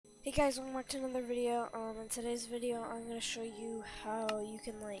Hey guys, welcome back to another video. In today's video, I'm going to show you how you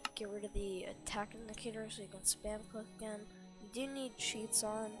can get rid of the attack indicator so you can spam click again. You do need cheats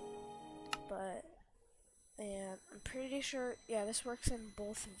on, but yeah, I'm pretty sure, yeah, this works in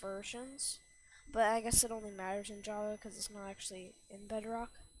both versions, but I guess it only matters in Java because it's not actually in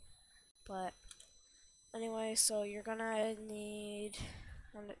Bedrock. But anyway, so you're gonna need,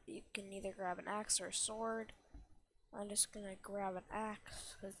 you can either grab an axe or a sword. I'm just gonna grab an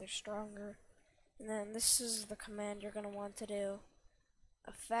axe because they're stronger. And then this is the command you're gonna want to do.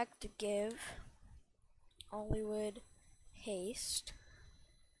 Effect give Hollywood haste.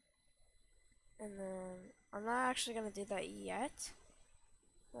 And then I'm not actually gonna do that yet.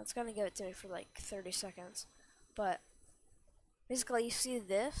 It's gonna give it to me for like 30 seconds. But basically you see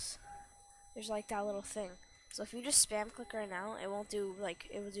this? There's like that little thing. So if you just spam click right now, it won't do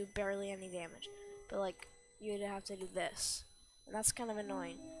it will do barely any damage. But like you'd have to do this, and that's kind of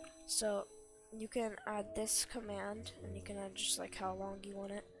annoying. So you can add this command, and you can add just like how long you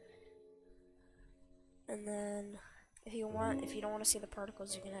want it. And then if you don't want to see the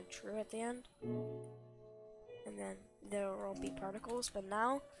particles, you can add true at the end, and then there will be particles. But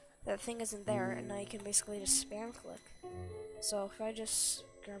now that thing isn't there, and now you can basically just spam click. So if I just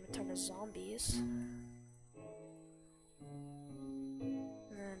grab a ton of zombies and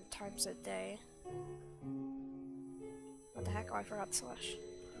then times a day. What the heck? Oh, I forgot slash.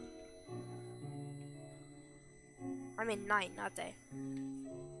 I mean night, not day.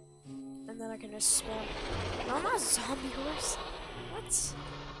 And then I can just spam. No, not zombie horse. What?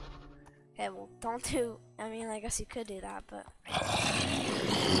 Okay, well, don't do. I mean, I guess you could do that, but. So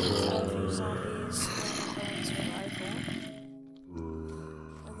a few zombies, and then a rifle.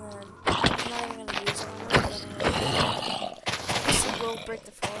 And then I'm not even gonna use it. This will break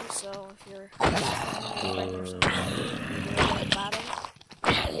the floor, so if you're or something,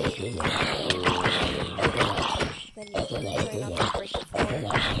 then you can try not to break the floor.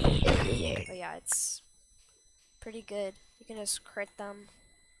 But yeah, it's pretty good. You can just crit them.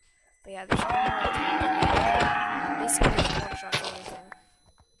 But yeah, there's no more basically just one shot or anything.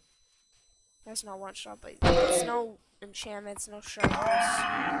 That's not one shot, but there's no enchantments, no sharpness.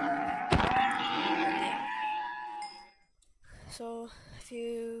 Yeah. So if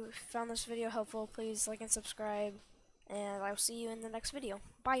you found this video helpful, please like and subscribe, and I will see you in the next video.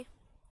 Bye!